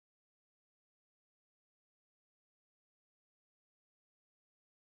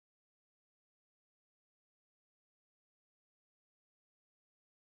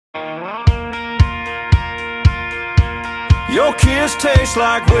Your kiss tastes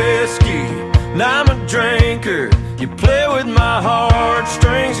like whiskey, and I'm a drinker. You play with my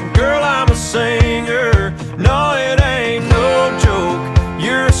heartstrings, and girl, I'm a singer. No, it ain't no joke,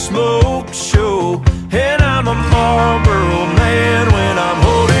 you're a smoke show, and I'm a Marlboro man when I'm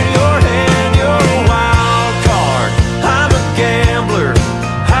holding your hand. You're a wild card, I'm a gambler.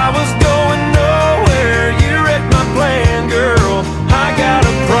 I was going nowhere, you wrecked my plan, girl. I got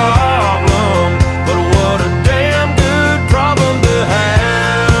a problem, but what a damn good problem to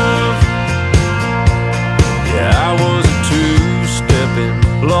have. Yeah, I was a two-stepping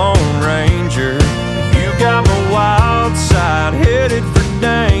Lone Ranger. You got my wild side headed for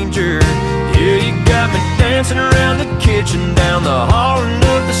danger. Yeah, you got me dancing around the kitchen, down the hall and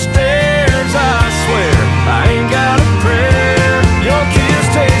up the stairs. I swear I ain't got a prayer. Your kiss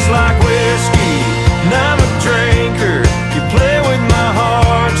tastes like whiskey, and I'm a drinker. You play with my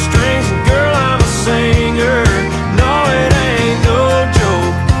heartstrings, and girl, I'm a singer. No, it ain't no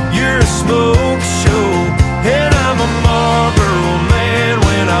joke, you're a smoke show, and I'm a Marlboro man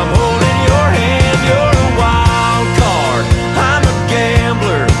when I'm holding your hand. You're a wild card, I'm a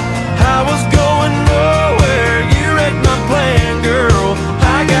gambler. I was going nowhere, you wrecked my plan, girl.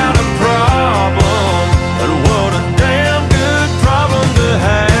 I got a problem, but what a damn good problem to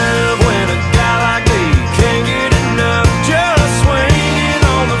have when a guy like me can't get enough. Just swinging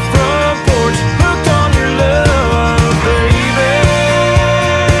on the front porch, hooked on your love, baby.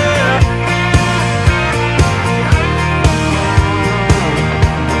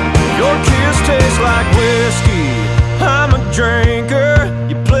 Your kiss tastes like whiskey, I'm a drinker.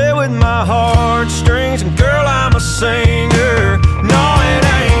 You play with my heartstrings, and girl, I'm a singer. No, it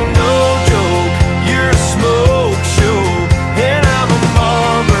ain't no joke, you're a smoke show, and I'm a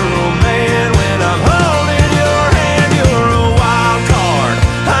Marlboro man when I'm holding your hand. You're a wild card,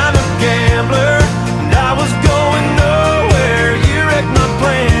 I'm a gambler, and I was going nowhere, you wrecked my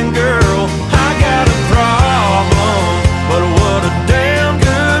plan, girl. I got a problem, but what a damn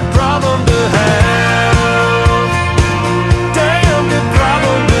good problem to have. Damn good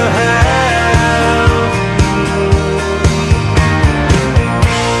problem to have.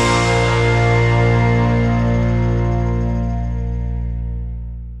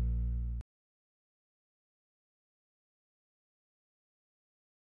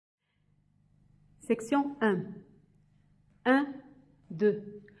 Section 1. 1, 2,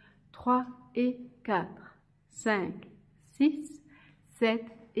 3 et 4, 5, 6, 7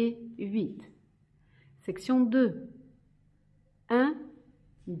 et 8. Section 2. 1,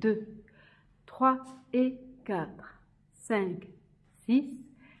 2, 3 et 4, 5, 6,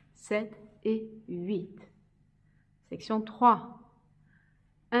 7 et 8. Section 3.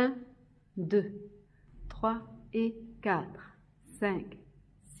 1, 2, 3 et 4, 5,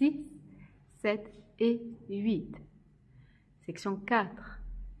 6, 7 et 8. Section 4.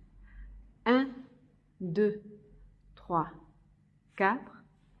 1, 2, 3, 4,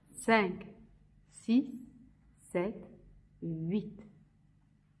 5, 6, 7, 8.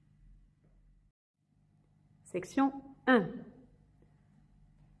 Section 1.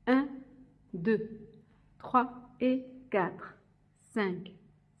 1, 2, 3 et 4, 5,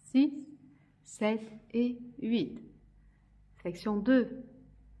 6, 7 et 8. Section 2.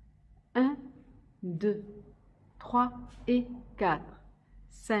 1, 2, 3 et 4,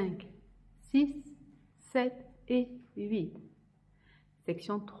 5, 6, 7 et 8.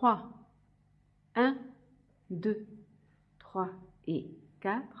 Section 3. 1, 2, 3 et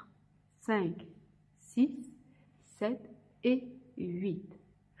 4, 5, 6, 7 et 8.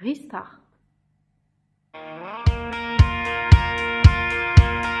 Restart.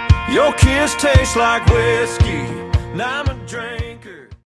 Your kiss tastes like whiskey, and I'm a drink.